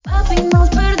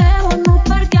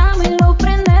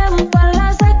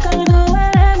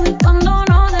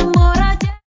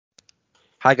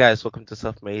Hi guys, welcome to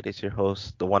Self Made. It's your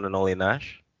host, the one and only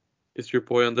Nash. It's your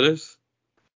boy Andres.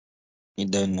 You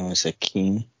don't know it's a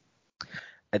king.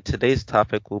 And today's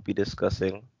topic we'll be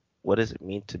discussing what does it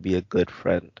mean to be a good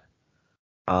friend.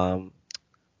 Um,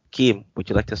 Keem, would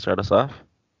you like to start us off?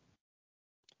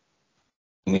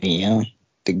 Yeah,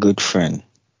 the good friend.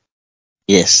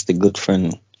 Yes, the good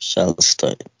friend shall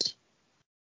start.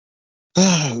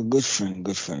 Good friend,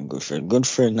 good friend, good friend. Good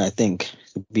friend, I think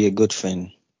to be a good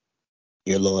friend,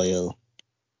 you're loyal.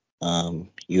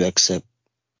 You accept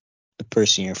the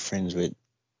person you're friends with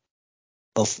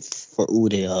for who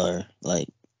they are, like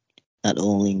not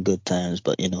only in good times,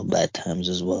 but bad times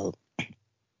as well.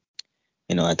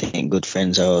 I think good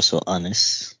friends are also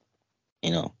honest.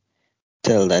 You know,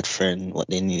 tell that friend what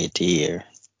they needed to hear,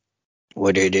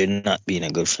 whether they're not being a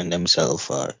good friend themselves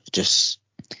or just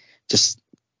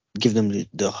give them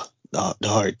the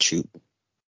hard truth,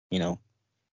 you know,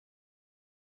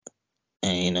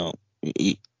 and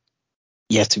you,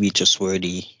 you have to be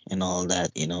trustworthy and all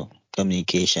that,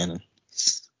 communication,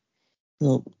 you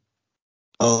know,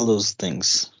 all those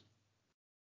things.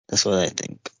 That's what I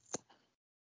think.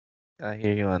 I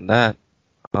hear you on that.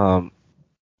 Um,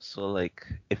 so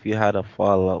if you had a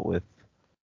fallout with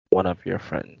one of your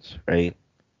friends, right?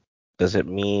 Does it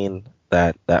mean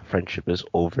that that friendship is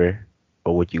over,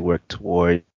 or would you work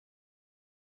towards bringing that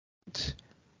friendship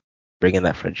back,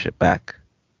 or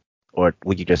would you just end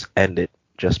it just because of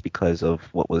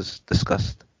what was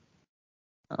discussed?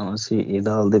 Honestly, it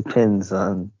all depends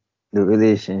on the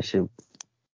relationship.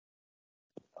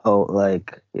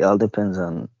 It all depends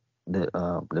on the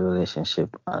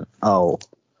relationship and how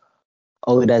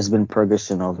it has been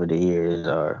progressing over the years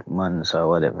or months or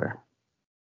whatever.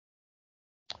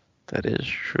 That is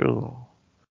true.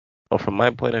 Well, from my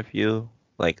point of view,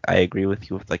 I agree with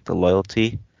you with the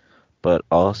loyalty, but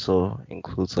also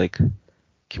includes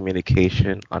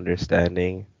communication,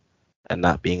 understanding, and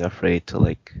not being afraid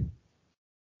to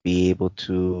be able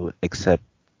to accept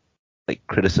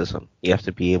criticism. You have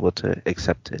to be able to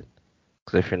accept it.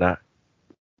 Because if you're not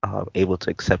able to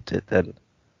accept it, then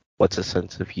what's the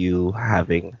sense of you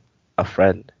having a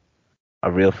friend?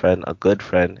 A real friend, a good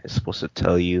friend, is supposed to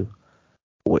tell you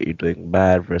what you're doing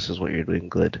bad versus what you're doing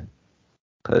good.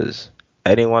 Because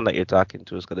anyone that you're talking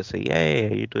to is gonna say, "Yeah,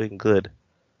 you're doing good,"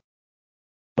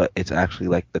 but it's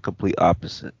actually the complete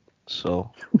opposite.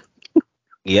 So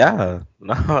yeah,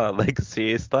 no,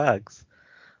 serious talks.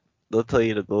 They'll tell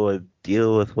you to go and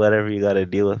deal with whatever you gotta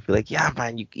deal with. Be like, yeah,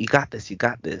 man, you got this, you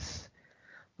got this.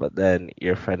 But then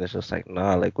your friend is just like,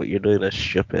 nah, what you're doing is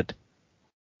stupid.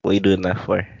 What are you doing that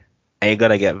for? And you're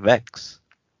gonna get vexed.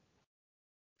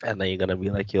 And then you're gonna be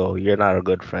like, yo, you're not a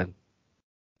good friend.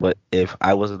 But if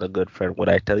I wasn't a good friend, would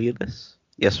I tell you this?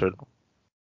 Yes or no?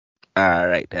 All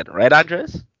right then, right,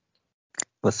 Andres?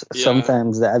 But Yeah,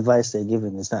 sometimes the advice they're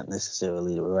giving is not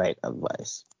necessarily the right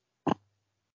advice.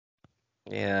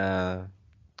 Yeah,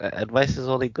 advice is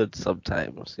only good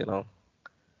sometimes,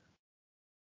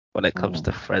 when it comes Mm.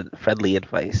 to friendly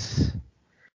advice.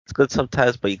 It's good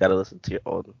sometimes, but you gotta listen to your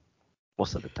own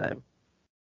most of the time.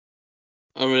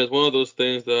 I mean it's one of those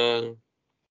things that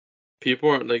people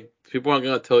aren't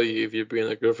gonna tell you if you're being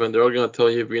a good friend. They're all gonna tell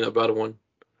you you're being a bad one.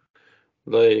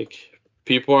 Like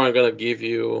people aren't gonna give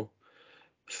you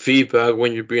feedback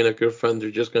when you're being a good friend.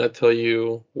 They're just gonna tell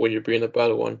you when you're being a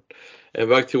bad one. And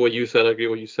back to what you said, I agree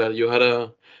with what you said. You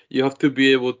have to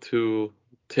be able to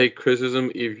take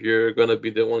criticism if you're gonna be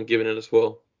the one giving it as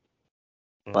well.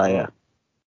 Mm-hmm. Fire.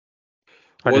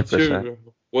 What's 100%.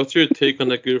 your take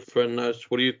on a good friend, Nash?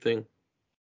 What do you think?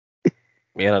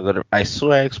 Being a good, I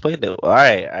swear I explained it. All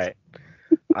right.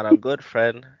 On a good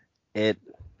friend, it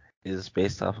is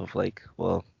based off of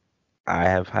well, I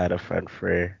have had a friend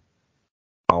for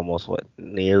almost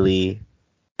nearly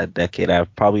a decade. I've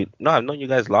known you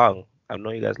guys long. I've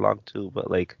known you guys long too, but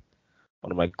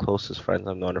one of my closest friends,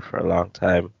 I've known her for a long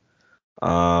time.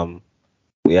 Um,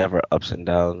 we have our ups and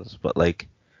downs, but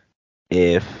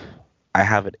if I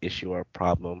have an issue or a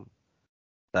problem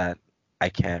that I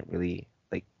can't really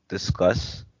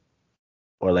discuss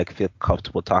or feel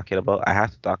comfortable talking about, I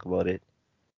have to talk about it,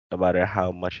 no matter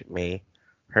how much it may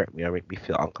hurt me or make me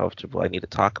feel uncomfortable. I need to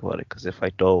talk about it because if I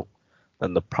don't,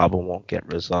 then the problem won't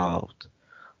get resolved.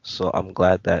 So I'm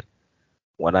glad that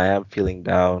when I am feeling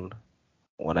down,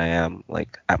 when I am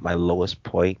at my lowest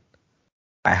point,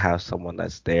 I have someone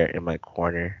that's there in my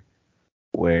corner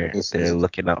where Is they're is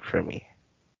looking out for me.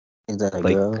 is that a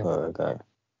Like girl or a guy?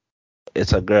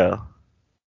 it's a girl,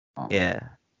 Oh, yeah.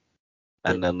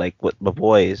 But And then with the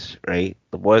boys, right?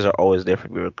 The boys are always there for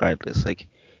me regardless.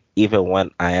 Even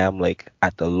when I am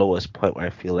at the lowest point where I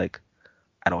feel like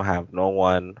I don't have no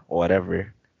one or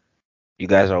whatever, you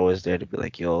guys are always there to be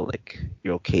like, yo, like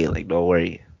you're okay, like don't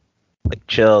worry, like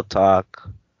chill, talk,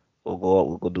 we'll go out,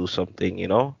 we'll go do something,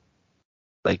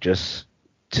 like just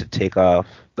to take off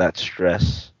that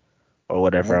stress or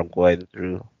whatever Yeah. I'm going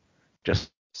through, just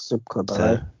Sip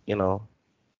to, Kabbalah.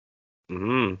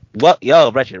 What,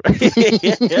 yo, Richard?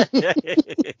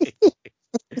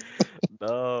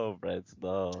 No, Brett,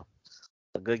 no.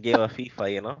 A good game of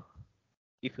FIFA,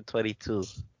 FIFA 22,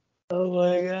 Oh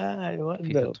my God! What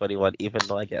FIFA the? 21, even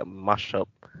though I get mashed up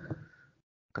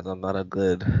because I'm not a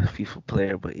good FIFA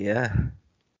player, but yeah,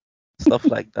 stuff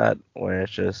like that where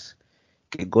it's just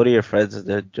you can go to your friends and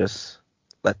then just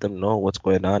let them know what's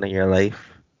going on in your life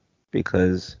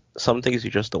because some things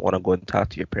you just don't want to go and talk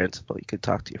to your parents about, you can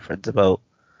talk to your friends about,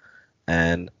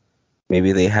 and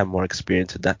maybe they have more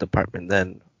experience in that department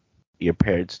than your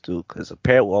parents do because a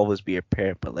parent will always be your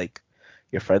parent, but like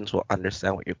your friends will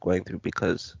understand what you're going through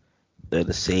because they're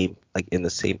the same, like in the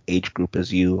same age group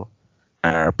as you,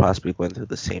 and are possibly going through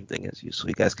the same thing as you. So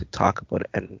you guys could talk about it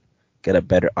and get a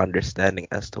better understanding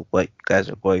as to what you guys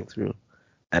are going through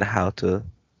and how to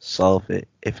solve it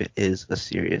if it is a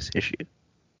serious issue.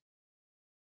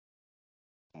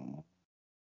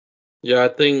 Yeah, I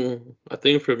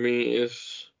think for me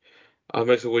is I'll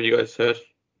mix with what you guys said.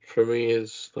 For me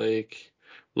is like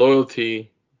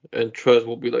loyalty and trust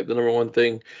will be like the number one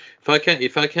thing.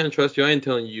 If I can't trust you, I ain't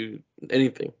telling you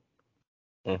anything.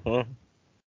 Mhm.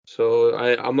 So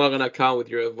I'm not gonna count with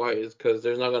your advice because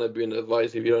there's not gonna be an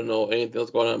advice if you don't know anything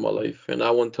that's going on in my life, and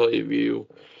I won't tell you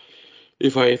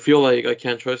if I feel like I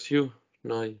can't trust you.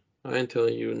 No, I ain't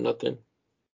telling you nothing.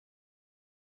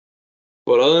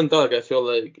 But other than that, like, I feel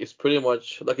like it's pretty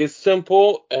much like it's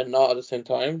simple and not at the same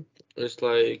time. It's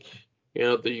like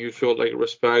the usual like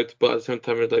respect, but at the same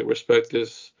time it's like respect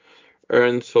is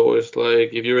earned. So it's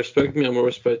like if you respect me, I'm gonna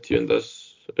respect you, and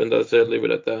that's it. Leave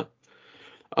it at that.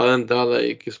 Other than that,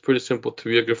 like it's pretty simple to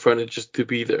be a good friend. It's just to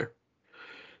be there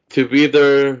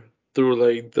through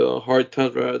like the hard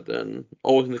times rather than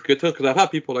always in the good times. Because I've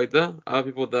had people like that. I have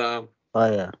people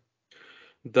Oh yeah.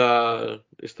 that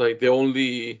it's like they're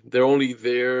only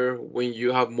there when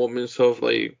you have moments of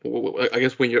like I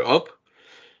guess when you're up,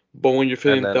 but when you're And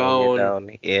feeling then when you're down,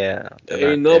 down, yeah, they're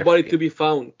ain't not there for nobody you. to be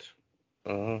found.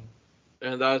 Mhm.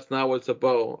 And that's not what it's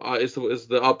about. It's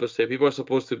the opposite. People are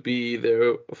supposed to be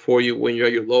there for you when you're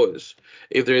at your lowest.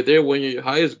 If they're there when you're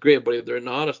highest, great. But if they're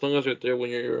not, as long as they're there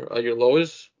when you're at your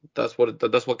lowest, that's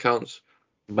what counts.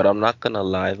 But I'm not gonna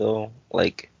lie though,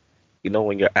 like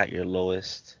when you're at your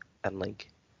lowest and like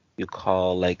you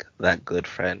call like that good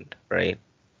friend, right?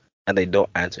 And they don't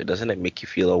answer, doesn't it make you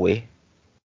feel away?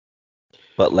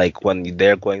 But like when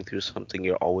they're going through something,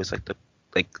 you're always like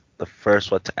the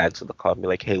first one to answer the call, and be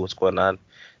like, "Hey, what's going on?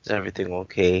 Is everything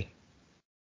okay?"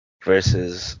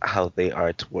 Versus how they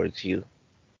are towards you.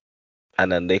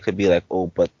 And then they could be like, "Oh,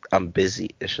 but I'm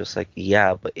busy." It's just like,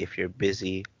 yeah, but if you're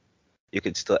busy, you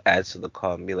could still answer the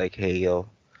call and be like, "Hey, yo,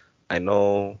 I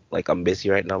know like I'm busy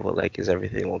right now, but like, is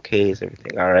everything okay? Is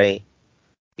everything all right?"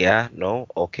 Yeah, no,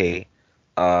 okay.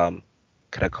 Um,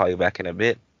 could I call you back in a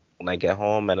bit when I get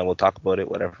home and then we'll talk about it,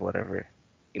 whatever, whatever.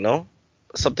 You know?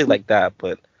 Something like that.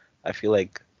 But I feel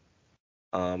like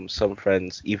some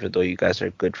friends, even though you guys are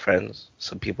good friends,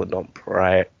 some people don't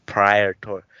prioritize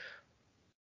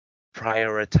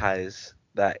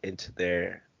that into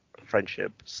their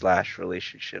friendship slash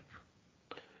relationship.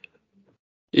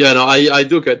 Yeah, no, I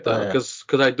do get Oh that yeah. because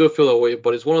I do feel that way,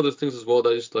 but it's one of those things as well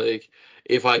that is like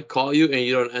if I call you and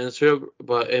you don't answer,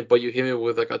 but you hit me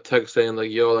with like a text saying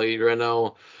like yo like right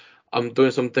now I'm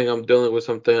doing something, I'm dealing with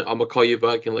something, I'm gonna call you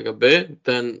back in like a bit,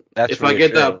 then That's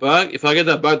reassuring. if I get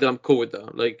that back, then I'm cool with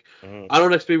that. Like Hmm. I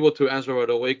don't expect people to answer right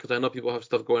away because I know people have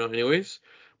stuff going on anyways.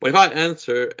 But if I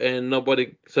answer and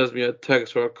nobody sends me a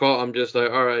text or a call, I'm just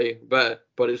like all right, bet.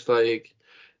 But it's like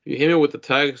you hit me with the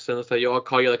text and it's like, yo, I'll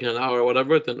call you like in an hour or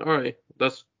whatever, then all right.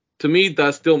 That's to me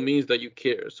that still means that you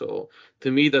care. So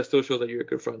to me that still shows that you're a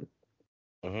good friend.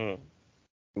 Hmm.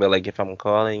 But like if I'm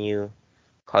calling you,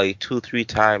 call you two, three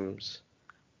times,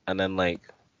 and then like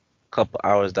a couple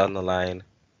hours down the line,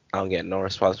 I don't get no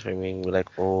response from you, and you're like,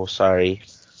 oh, sorry,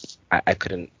 I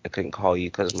couldn't call you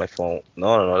because my phone.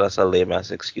 No, no, no, that's a lame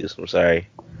ass excuse. I'm sorry.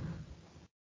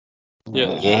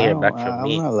 Yeah, You ain't hear back from I'm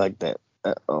me. not like that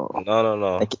at all. No, no,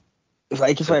 no.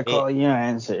 Like if To I me, call you and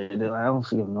answer, then I don't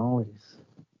feel noise.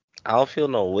 I don't feel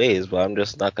no ways, but I'm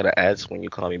just not gonna answer when you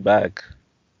call me back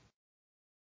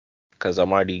because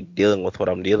I'm already dealing with what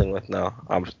I'm dealing with now.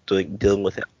 I'm dealing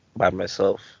with it by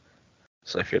myself.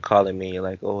 So if you're calling me, you're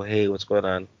like, oh, hey, what's going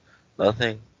on?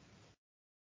 Nothing.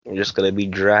 I'm just gonna be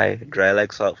dry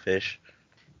like saltfish.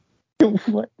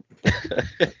 What?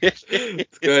 The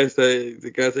guy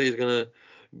said he's gonna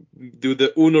do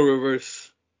the Uno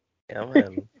reverse. Yeah,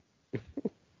 man.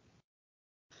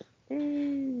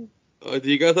 Do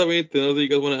you guys have anything else that you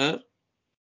guys want to add?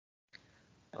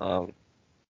 Um,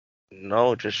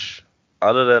 no, just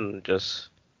other than just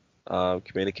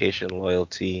communication,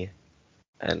 loyalty,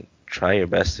 and try your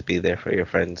best to be there for your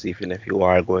friends, even if you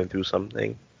are going through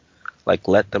something. Like,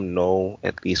 let them know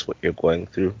at least what you're going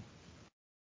through,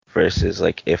 versus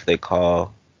like if they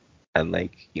call and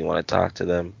like you want to talk to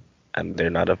them and they're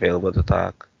not available to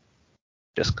talk,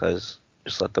 just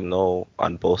let them know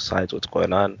on both sides what's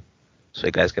going on, so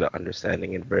you guys get an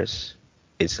understanding in verse,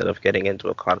 instead of getting into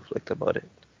a conflict about it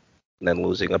and then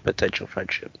losing a potential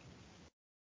friendship.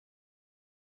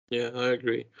 Yeah, I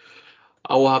agree.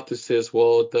 I will have to say as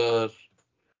well that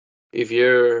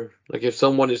if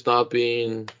someone is not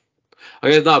being, I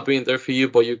guess not being there for you,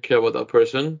 but you care about that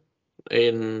person,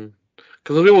 and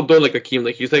because some people don't like Akeem,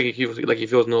 like he's like he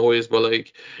feels no ways, but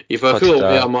like if I Cut feel it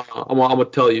away, off. I'm gonna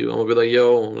tell you, I'm gonna be like,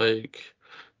 yo, like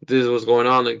this is what's going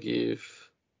on, like if.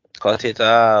 Cut it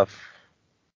off.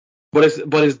 But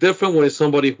it's different when it's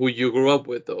somebody who you grew up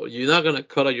with though. You're not gonna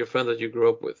cut out your friends that you grew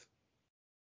up with.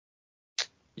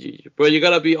 But you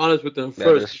gotta be honest with them That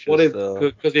first. is true What if, still.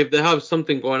 because if they have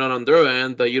something going on their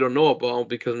end that you don't know about,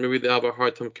 because maybe they have a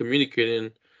hard time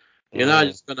communicating, you're not Mm,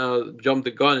 just gonna jump the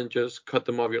gun and just cut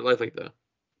them off your life like that.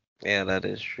 yeah, that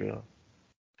is true.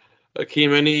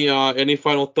 Akeem, any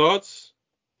final thoughts?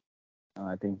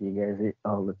 I think you guys hit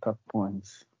all the top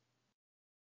points.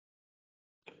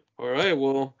 All right,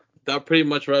 well that pretty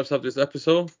much wraps up this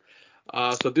episode.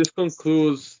 So this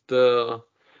concludes the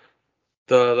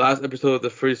last episode of the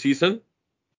first season.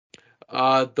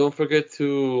 Don't forget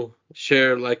to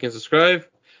share, like, and subscribe.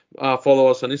 Follow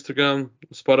us on Instagram,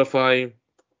 Spotify.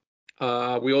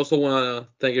 We also want to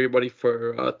thank everybody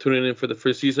for tuning in for the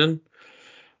first season.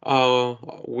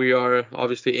 We are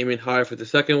obviously aiming higher for the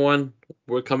second one.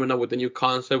 We're coming up with a new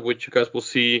concept, which you guys will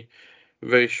see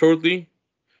very shortly.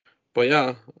 But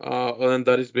yeah, other than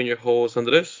that, it's been your host,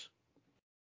 Andres.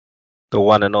 The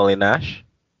one and only Nash.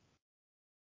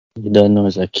 You don't know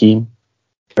is Akeem.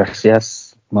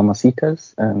 Gracias,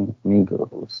 mamacitas, and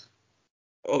migos.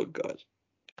 Oh, God.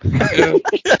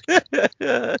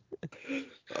 Yeah.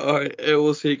 All right, and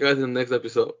we'll see you guys in the next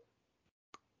episode.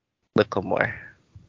 Look more.